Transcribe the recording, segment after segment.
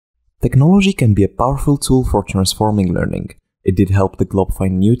Technology can be a powerful tool for transforming learning. It did help the globe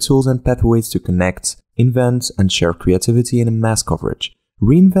find new tools and pathways to connect, invent, and share creativity in a mass coverage,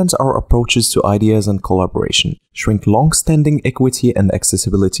 reinvent our approaches to ideas and collaboration, shrink long-standing equity and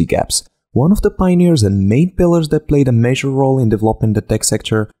accessibility gaps. One of the pioneers and main pillars that played a major role in developing the tech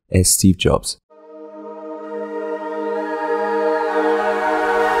sector is Steve Jobs.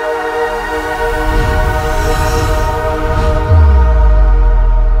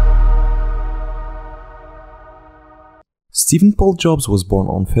 Stephen Paul Jobs was born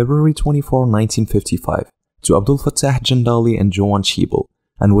on February 24, 1955, to Abdul Fattah Jandali and Joanne Schiebel,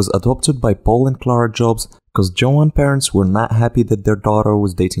 and was adopted by Paul and Clara Jobs because Joanne's parents were not happy that their daughter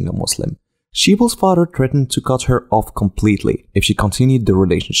was dating a Muslim. Schiebel's father threatened to cut her off completely if she continued the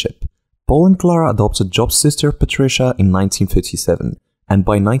relationship. Paul and Clara adopted Jobs' sister Patricia in 1957, and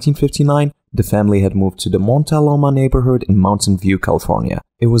by 1959, the family had moved to the Monte Loma neighborhood in Mountain View, California.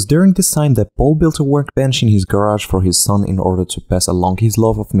 It was during this time that Paul built a workbench in his garage for his son in order to pass along his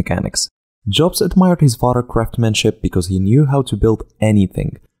love of mechanics. Jobs admired his father's craftsmanship because he knew how to build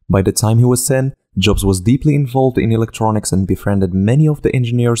anything. By the time he was 10, Jobs was deeply involved in electronics and befriended many of the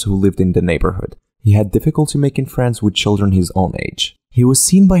engineers who lived in the neighborhood. He had difficulty making friends with children his own age. He was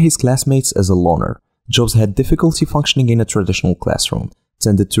seen by his classmates as a loner. Jobs had difficulty functioning in a traditional classroom,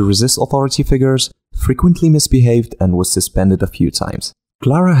 tended to resist authority figures, frequently misbehaved, and was suspended a few times.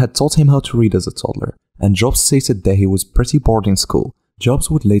 Clara had taught him how to read as a toddler, and Jobs stated that he was pretty bored in school.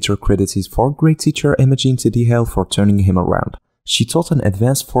 Jobs would later credit his 4th grade teacher Imogene Tidihale for turning him around. She taught an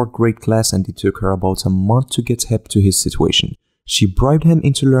advanced 4th grade class and it took her about a month to get hip to his situation. She bribed him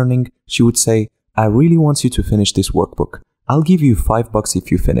into learning. She would say, "I really want you to finish this workbook. I'll give you $5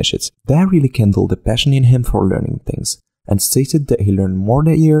 if you finish it." That really kindled the passion in him for learning things, and stated that he learned more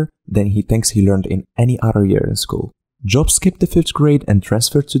that year than he thinks he learned in any other year in school. Jobs skipped the 5th grade and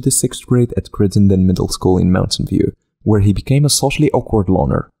transferred to the 6th grade at Crittenden Middle School in Mountain View, where he became a socially awkward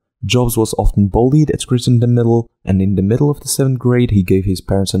loner. Jobs was often bullied at Crittenden Middle, and in the middle of the 7th grade he gave his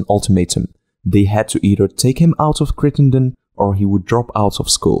parents an ultimatum. They had to either take him out of Crittenden or he would drop out of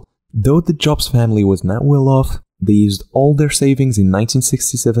school. Though the Jobs family was not well off, they used all their savings in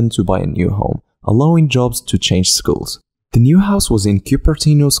 1967 to buy a new home, allowing Jobs to change schools. The new house was in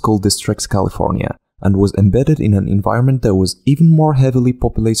Cupertino School District, California, and was embedded in an environment that was even more heavily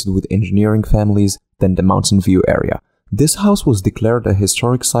populated with engineering families than the Mountain View area. This house was declared a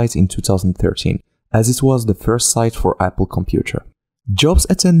historic site in 2013, as it was the first site for Apple Computer. Jobs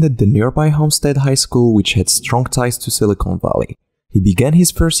attended the nearby Homestead High School, which had strong ties to Silicon Valley. He began his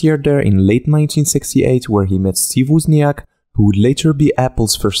first year there in late 1968, where he met Steve Wozniak, who would later be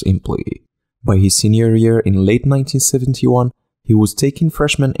Apple's first employee. By his senior year in late 1971, he was taking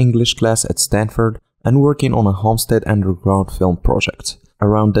freshman English class at Stanford and working on a Homestead Underground film project.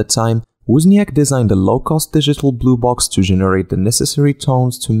 Around that time, Wozniak designed a low-cost digital blue box to generate the necessary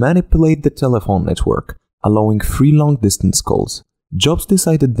tones to manipulate the telephone network, allowing free long-distance calls. Jobs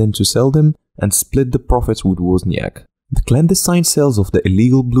decided then to sell them and split the profits with Wozniak. The clandestine sales of the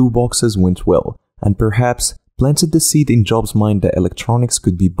illegal blue boxes went well, and perhaps planted the seed in Jobs' mind that electronics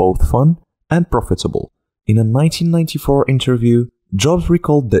could be both fun and profitable. In a 1994 interview, Jobs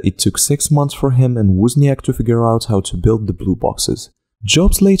recalled that it took 6 months for him and Wozniak to figure out how to build the blue boxes.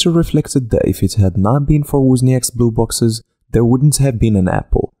 Jobs later reflected that if it had not been for Wozniak's blue boxes, there wouldn't have been an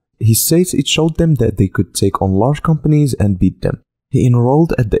Apple. He states it showed them that they could take on large companies and beat them. He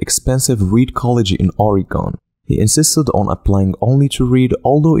enrolled at the expensive Reed College in Oregon. He insisted on applying only to Reed,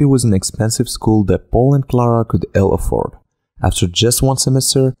 although it was an expensive school that Paul and Clara could ill afford. After just 1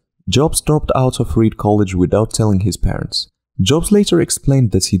 semester, Jobs dropped out of Reed College without telling his parents. Jobs later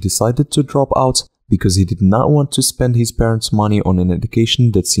explained that he decided to drop out because he did not want to spend his parents' money on an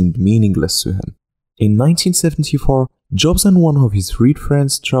education that seemed meaningless to him. In 1974, Jobs and one of his Reed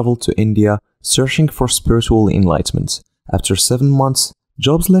friends traveled to India searching for spiritual enlightenment. After 7 months,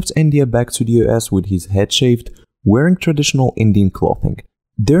 Jobs left India back to the US with his head shaved, wearing traditional Indian clothing.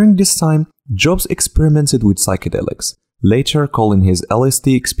 During this time, Jobs experimented with psychedelics, later calling his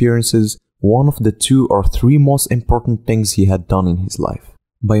LSD experiences one of the 2 or 3 most important things he had done in his life.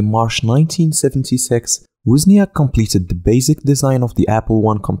 By March 1976, Wozniak completed the basic design of the Apple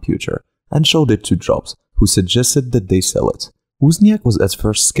I computer and showed it to Jobs, who suggested that they sell it. Wozniak was at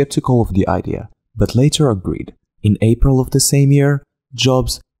first skeptical of the idea, but later agreed. In April of the same year,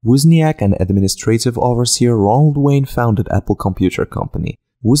 Jobs, Wozniak, and administrative overseer Ronald Wayne founded Apple Computer Company.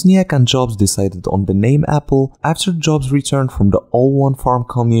 Wozniak and Jobs decided on the name Apple after Jobs returned from the All-One Farm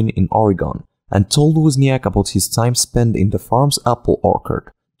commune in Oregon and told Wozniak about his time spent in the farm's apple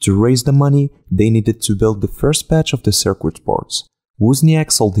orchard. To raise the money, they needed to build the first batch of the circuit boards.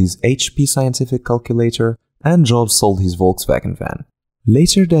 Wozniak sold his HP scientific calculator, and Jobs sold his Volkswagen van.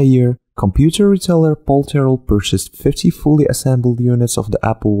 Later that year, computer retailer Paul Terrell purchased 50 fully assembled units of the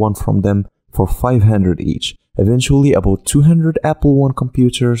Apple I from them for $500 each. Eventually, about 200 Apple I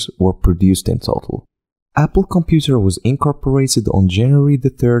computers were produced in total. Apple Computer was incorporated on January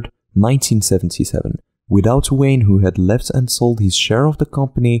 3rd, 1977, without Wayne, who had left and sold his share of the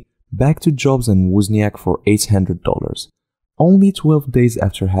company back to Jobs and Wozniak for $800. Only 12 days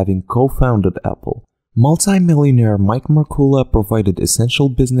after having co-founded Apple, multi-millionaire Mike Markula provided essential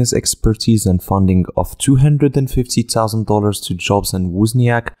business expertise and funding of $250,000 to Jobs and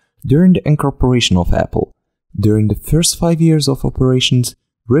Wozniak during the incorporation of Apple. During the first 5 years of operations,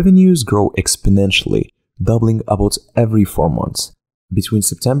 revenues grow exponentially, doubling about every 4 months. Between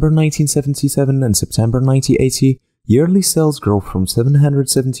September 1977 and September 1980, yearly sales grow from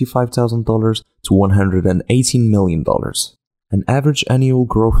 $775,000 to $118 million, an average annual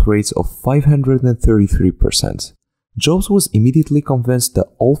growth rate of 533%. Jobs was immediately convinced that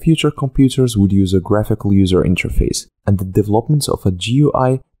all future computers would use a graphical user interface, and the development of a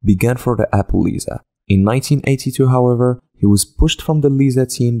GUI began for the Apple Lisa. In 1982, however, he was pushed from the Lisa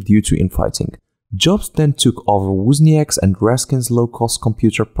team due to infighting. Jobs then took over Wozniak's and Raskin's low-cost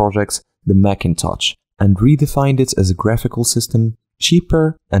computer projects, the Macintosh, and redefined it as a graphical system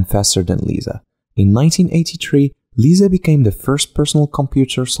cheaper and faster than Lisa. In 1983, Lisa became the first personal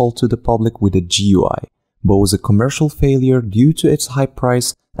computer sold to the public with a GUI, but was a commercial failure due to its high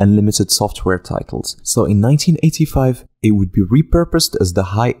price and limited software titles. So in 1985, it would be repurposed as the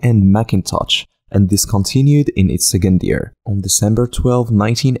high-end Macintosh and discontinued in its second year. On December 12,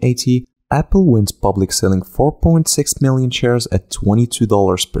 1980, Apple went public selling 4.6 million shares at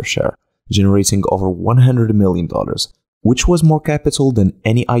 $22 per share, generating over $100 million, which was more capital than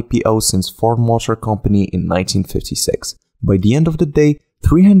any IPO since Ford Motor Company in 1956. By the end of the day,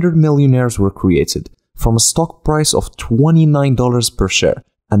 300 millionaires were created, from a stock price of $29 per share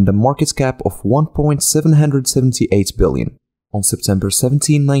and a market cap of $1.778 billion. On September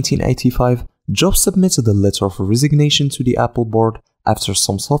 17, 1985, Jobs submitted a letter of resignation to the Apple board after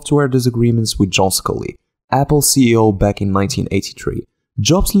some software disagreements with John Sculley, Apple CEO back in 1983.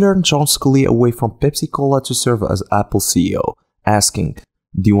 Jobs lured John Sculley away from Pepsi-Cola to serve as Apple CEO, asking,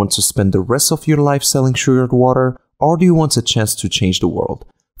 "Do you want to spend the rest of your life selling sugared water, or do you want a chance to change the world?"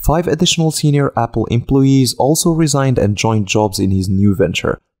 5 additional senior Apple employees also resigned and joined Jobs in his new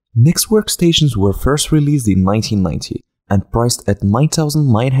venture. Next workstations were first released in 1990 and priced at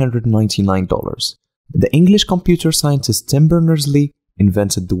 $9,999. The English computer scientist Tim Berners-Lee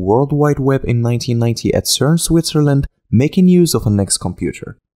invented the World Wide Web in 1990 at CERN, Switzerland, making use of an X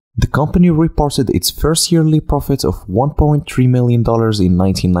computer. The company reported its first yearly profit of $1.3 million in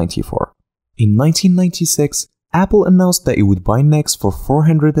 1994. In 1996, Apple announced that it would buy Next for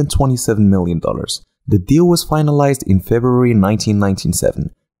 $427 million. The deal was finalized in February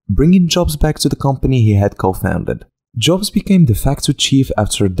 1997, bringing Jobs back to the company he had co-founded. Jobs became de facto chief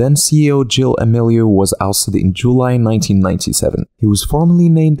after then CEO Jill Amelio was ousted in July 1997. He was formally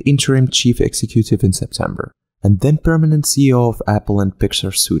named interim chief executive in September, and then permanent CEO of Apple and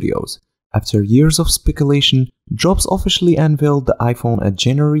Pixar Studios. After years of speculation, Jobs officially unveiled the iPhone at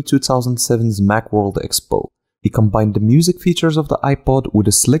January 2007's Macworld Expo. He combined the music features of the iPod with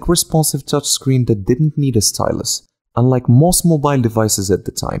a slick responsive touchscreen that didn't need a stylus, unlike most mobile devices at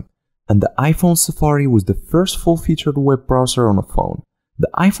the time. And the iPhone Safari was the first full-featured web browser on a phone.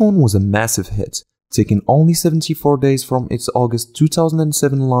 The iPhone was a massive hit, taking only 74 days from its August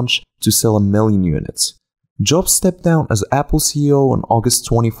 2007 launch to sell 1 million units. Jobs stepped down as Apple CEO on August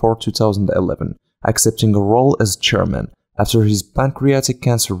 24, 2011, accepting a role as chairman after his pancreatic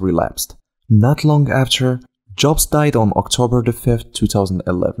cancer relapsed. Not long after, Jobs died on October 5,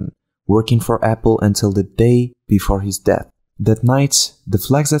 2011, working for Apple until the day before his death. That night, the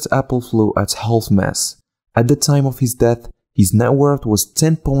flags at Apple flew at half-mast. At the time of his death, his net worth was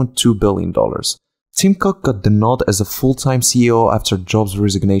 $10.2 billion. Tim Cook got the nod as a full-time CEO after Jobs'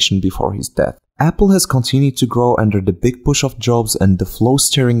 resignation before his death. Apple has continued to grow under the big push of Jobs and the flow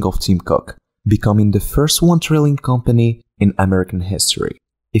steering of Tim Cook, becoming the first $1 trillion company in American history.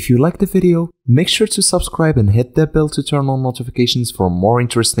 If you liked the video, make sure to subscribe and hit that bell to turn on notifications for more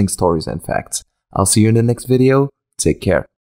interesting stories and facts. I'll see you in the next video. Take care.